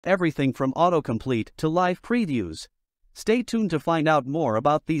everything from autocomplete to live previews. Stay tuned to find out more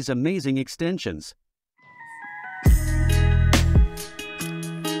about these amazing extensions.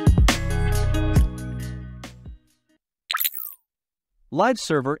 Live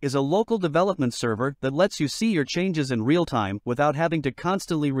Server is a local development server that lets you see your changes in real time without having to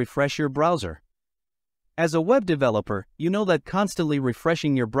constantly refresh your browser. As a web developer, you know that constantly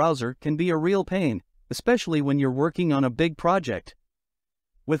refreshing your browser can be a real pain, especially when you're working on a big project.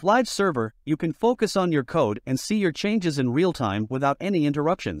 With Live Server, you can focus on your code and see your changes in real time without any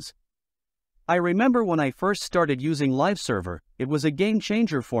interruptions. I remember when I first started using Live Server, it was a game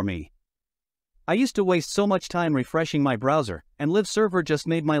changer for me. I used to waste so much time refreshing my browser, and Live Server just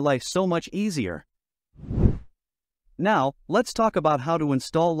made my life so much easier. Now, let's talk about how to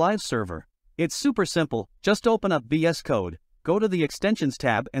install Live Server. It's super simple. Just open up VS Code, go to the Extensions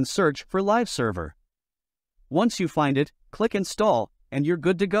tab and search for Live Server. Once you find it, click Install, and you're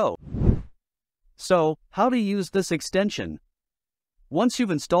good to go. So, how to use this extension? Once you've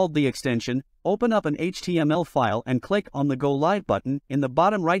installed the extension, open up an HTML file and click on the Go Live button in the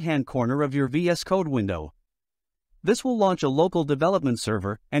bottom right-hand corner of your VS Code window. This will launch a local development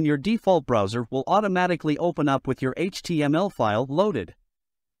server, and your default browser will automatically open up with your HTML file loaded.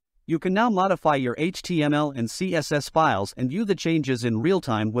 You can now modify your HTML and CSS files and view the changes in real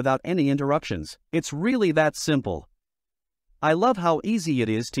time without any interruptions. It's really that simple. I love how easy it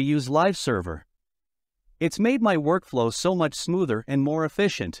is to use Live Server. It's made my workflow so much smoother and more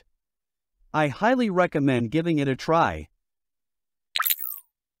efficient. I highly recommend giving it a try.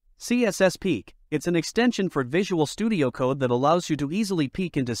 CSS Peek. It's an extension for Visual Studio Code that allows you to easily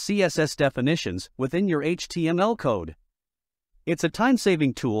peek into CSS definitions within your HTML code. It's a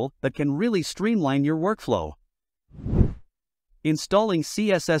time-saving tool that can really streamline your workflow. Installing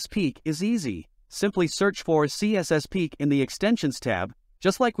CSS Peek is easy. Simply search for CSS Peek in the Extensions tab,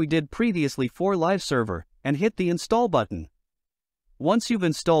 just like we did previously for Live Server, and hit the Install button. Once you've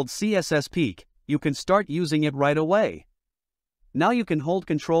installed CSS Peek, you can start using it right away. Now you can hold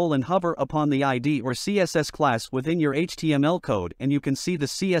Control and hover upon the ID or CSS class within your HTML code and you can see the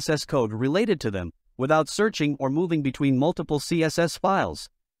CSS code related to them, without searching or moving between multiple CSS files.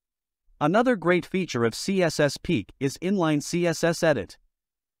 Another great feature of CSS Peek is inline CSS edit.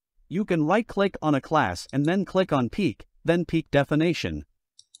 You can right-click on a class and then click on Peek, then Peek Definition.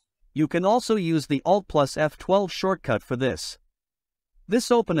 You can also use the Alt plus F12 shortcut for this. This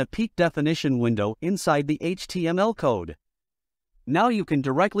opens a Peek Definition window inside the HTML code. Now you can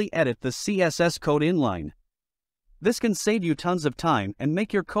directly edit the CSS code inline. This can save you tons of time and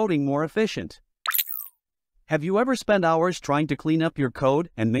make your coding more efficient. Have you ever spent hours trying to clean up your code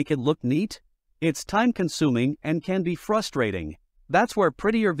and make it look neat? It's time-consuming and can be frustrating. That's where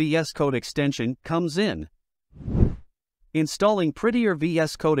Prettier VSCode Extension comes in. Installing Prettier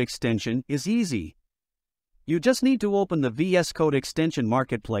VSCode Extension is easy. You just need to open the VSCode Extension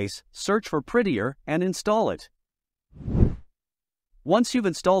Marketplace, search for Prettier, and install it. Once you've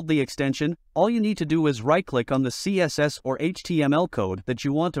installed the extension, all you need to do is right-click on the CSS or HTML code that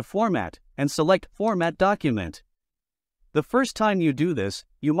you want to format, and select Format Document. The first time you do this,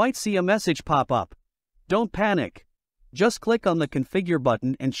 you might see a message pop up. Don't panic. Just click on the Configure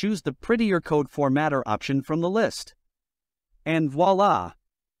button and choose the Prettier Code Formatter option from the list. And voila!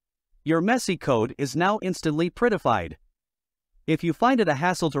 Your messy code is now instantly prettified. If you find it a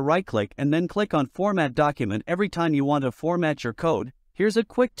hassle to right-click and then click on Format Document every time you want to format your code, here's a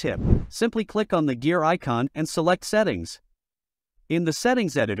quick tip. Simply click on the gear icon and select Settings. In the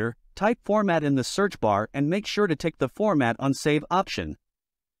Settings editor, type Format in the search bar and make sure to tick the Format on Save option.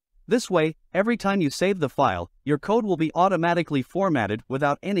 This way, every time you save the file, your code will be automatically formatted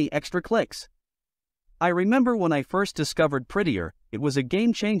without any extra clicks. I remember when I first discovered Prettier, it was a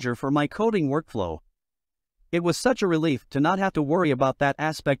game changer for my coding workflow. It was such a relief to not have to worry about that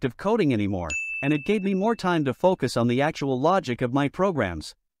aspect of coding anymore, and it gave me more time to focus on the actual logic of my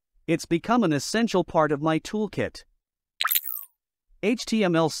programs. It's become an essential part of my toolkit.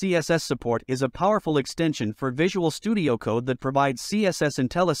 HTML CSS Support is a powerful extension for Visual Studio Code that provides CSS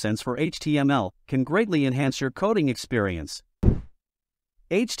IntelliSense for HTML, can greatly enhance your coding experience.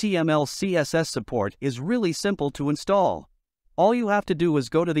 HTML CSS Support is really simple to install. All you have to do is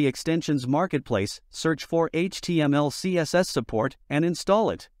go to the Extensions Marketplace, search for HTML CSS Support, and install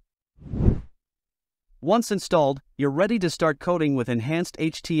it. Once installed, you're ready to start coding with enhanced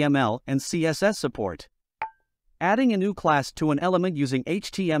HTML and CSS support. Adding a new class to an element using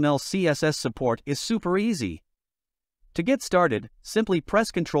HTML CSS support is super easy. To get started, simply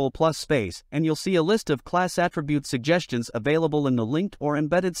press Ctrl+Space and you'll see a list of class attribute suggestions available in the linked or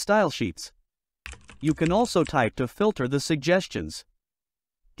embedded style sheets. You can also type to filter the suggestions.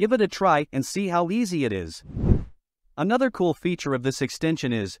 Give it a try and see how easy it is. Another cool feature of this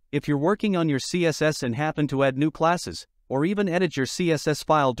extension is, if you're working on your CSS and happen to add new classes, or even edit your CSS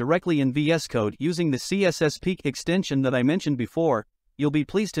file directly in VS Code using the CSS Peek extension that I mentioned before, you'll be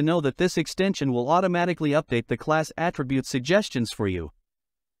pleased to know that this extension will automatically update the class attribute suggestions for you.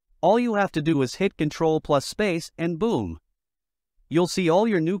 All you have to do is hit Ctrl+Space and boom! You'll see all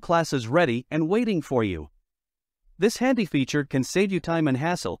your new classes ready and waiting for you. This handy feature can save you time and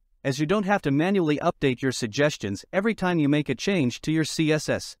hassle, as you don't have to manually update your suggestions every time you make a change to your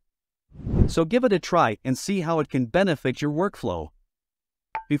CSS. So give it a try and see how it can benefit your workflow.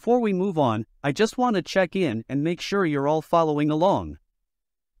 Before we move on, I just want to check in and make sure you're all following along.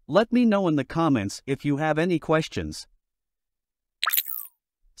 Let me know in the comments if you have any questions.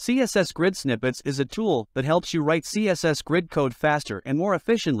 CSS Grid Snippets is a tool that helps you write CSS grid code faster and more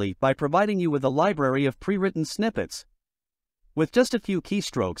efficiently by providing you with a library of pre-written snippets. With just a few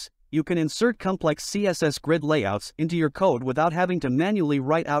keystrokes, you can insert complex CSS grid layouts into your code without having to manually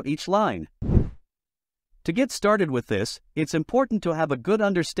write out each line. To get started with this, it's important to have a good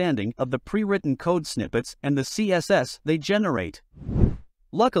understanding of the pre-written code snippets and the CSS they generate.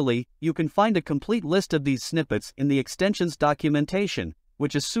 Luckily, you can find a complete list of these snippets in the extensions documentation,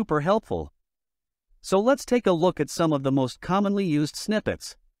 which is super helpful. So let's take a look at some of the most commonly used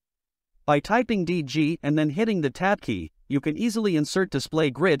snippets. By typing DG and then hitting the Tab key, you can easily insert display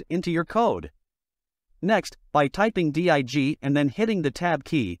grid into your code. Next, by typing DIG and then hitting the Tab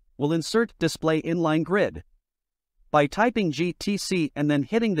key, we'll insert display inline grid. By typing GTC and then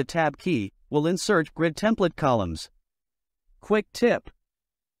hitting the Tab key, we'll insert grid template columns. Quick tip: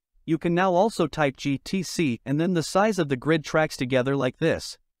 you can now also type GTC and then the size of the grid tracks together like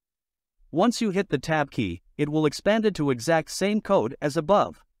this. Once you hit the Tab key, it will expand it to exact same code as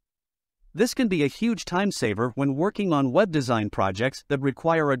above. This can be a huge time saver when working on web design projects that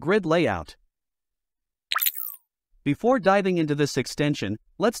require a grid layout. Before diving into this extension,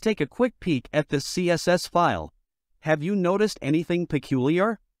 let's take a quick peek at this CSS file. Have you noticed anything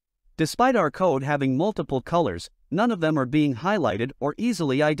peculiar? Despite our code having multiple colors, none of them are being highlighted or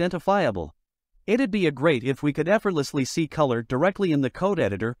easily identifiable. It'd be great if we could effortlessly see color directly in the code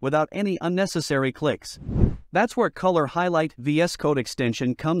editor without any unnecessary clicks. That's where Color Highlight VSCode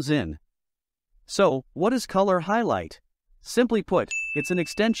Extension comes in. So, what is Color Highlight? Simply put, it's an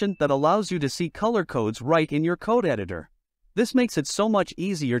extension that allows you to see color codes right in your code editor. This makes it so much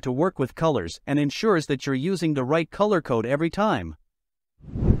easier to work with colors and ensures that you're using the right color code every time.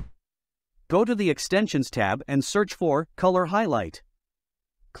 Go to the Extensions tab and search for Color Highlight.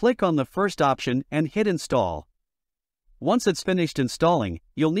 Click on the first option and hit Install. Once it's finished installing,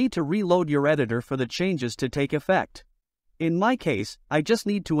 you'll need to reload your editor for the changes to take effect. In my case, I just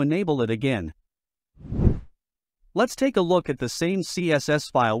need to enable it again. Let's take a look at the same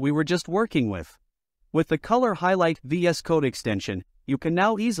CSS file we were just working with. With the Color Highlight VSCode extension, you can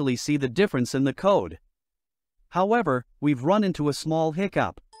now easily see the difference in the code. However, we've run into a small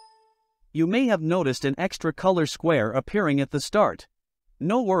hiccup. You may have noticed an extra color square appearing at the start.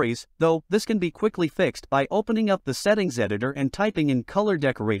 No worries, though, this can be quickly fixed by opening up the Settings editor and typing in Color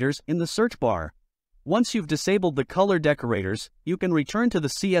Decorators in the search bar. Once you've disabled the color decorators, you can return to the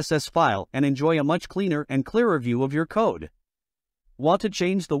CSS file and enjoy a much cleaner and clearer view of your code. Want to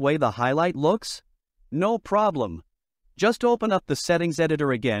change the way the highlight looks? No problem. Just open up the Settings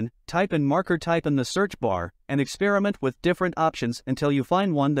editor again, type in marker type in the search bar, and experiment with different options until you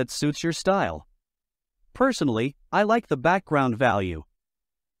find one that suits your style. Personally, I like the background value.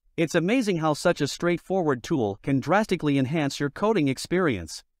 It's amazing how such a straightforward tool can drastically enhance your coding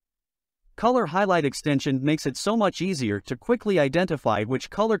experience. Color Highlight extension makes it so much easier to quickly identify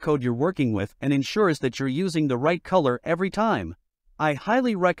which color code you're working with and ensures that you're using the right color every time. I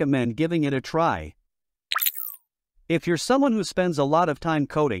highly recommend giving it a try. If you're someone who spends a lot of time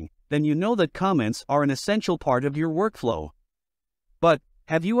coding, then you know that comments are an essential part of your workflow. But,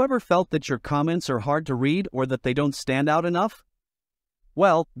 have you ever felt that your comments are hard to read or that they don't stand out enough?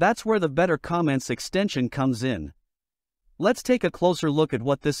 Well, that's where the Better Comments extension comes in. Let's take a closer look at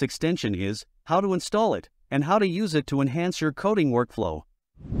what this extension is, how to install it, and how to use it to enhance your coding workflow.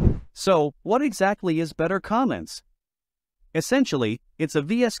 So, what exactly is Better Comments? Essentially, it's a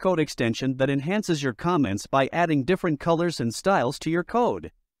VS Code extension that enhances your comments by adding different colors and styles to your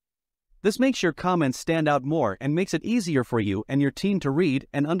code. This makes your comments stand out more and makes it easier for you and your team to read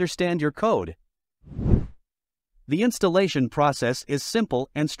and understand your code. The installation process is simple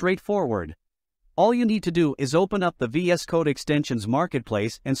and straightforward. All you need to do is open up the VS Code Extensions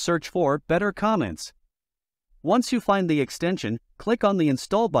Marketplace and search for Better Comments. Once you find the extension, click on the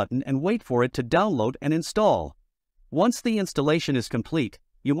Install button and wait for it to download and install. Once the installation is complete,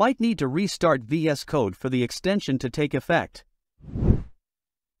 you might need to restart VS Code for the extension to take effect.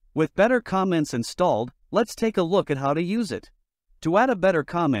 With better comments installed, let's take a look at how to use it. To add a better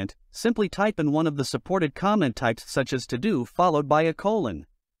comment, simply type in one of the supported comment types such as to-do followed by a colon.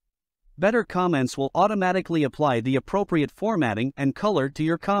 Better comments will automatically apply the appropriate formatting and color to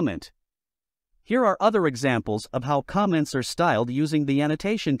your comment. Here are other examples of how comments are styled using the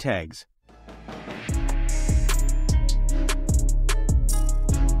annotation tags.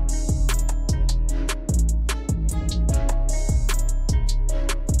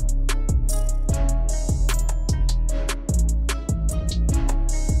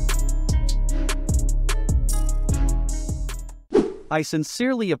 I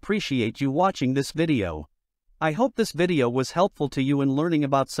sincerely appreciate you watching this video. I hope this video was helpful to you in learning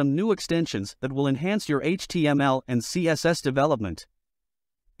about some new extensions that will enhance your HTML and CSS development.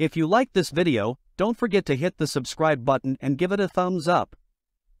 If you liked this video, don't forget to hit the subscribe button and give it a thumbs up.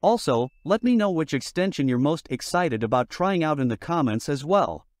 Also, let me know which extension you're most excited about trying out in the comments as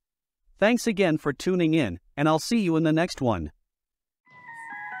well. Thanks again for tuning in, and I'll see you in the next one.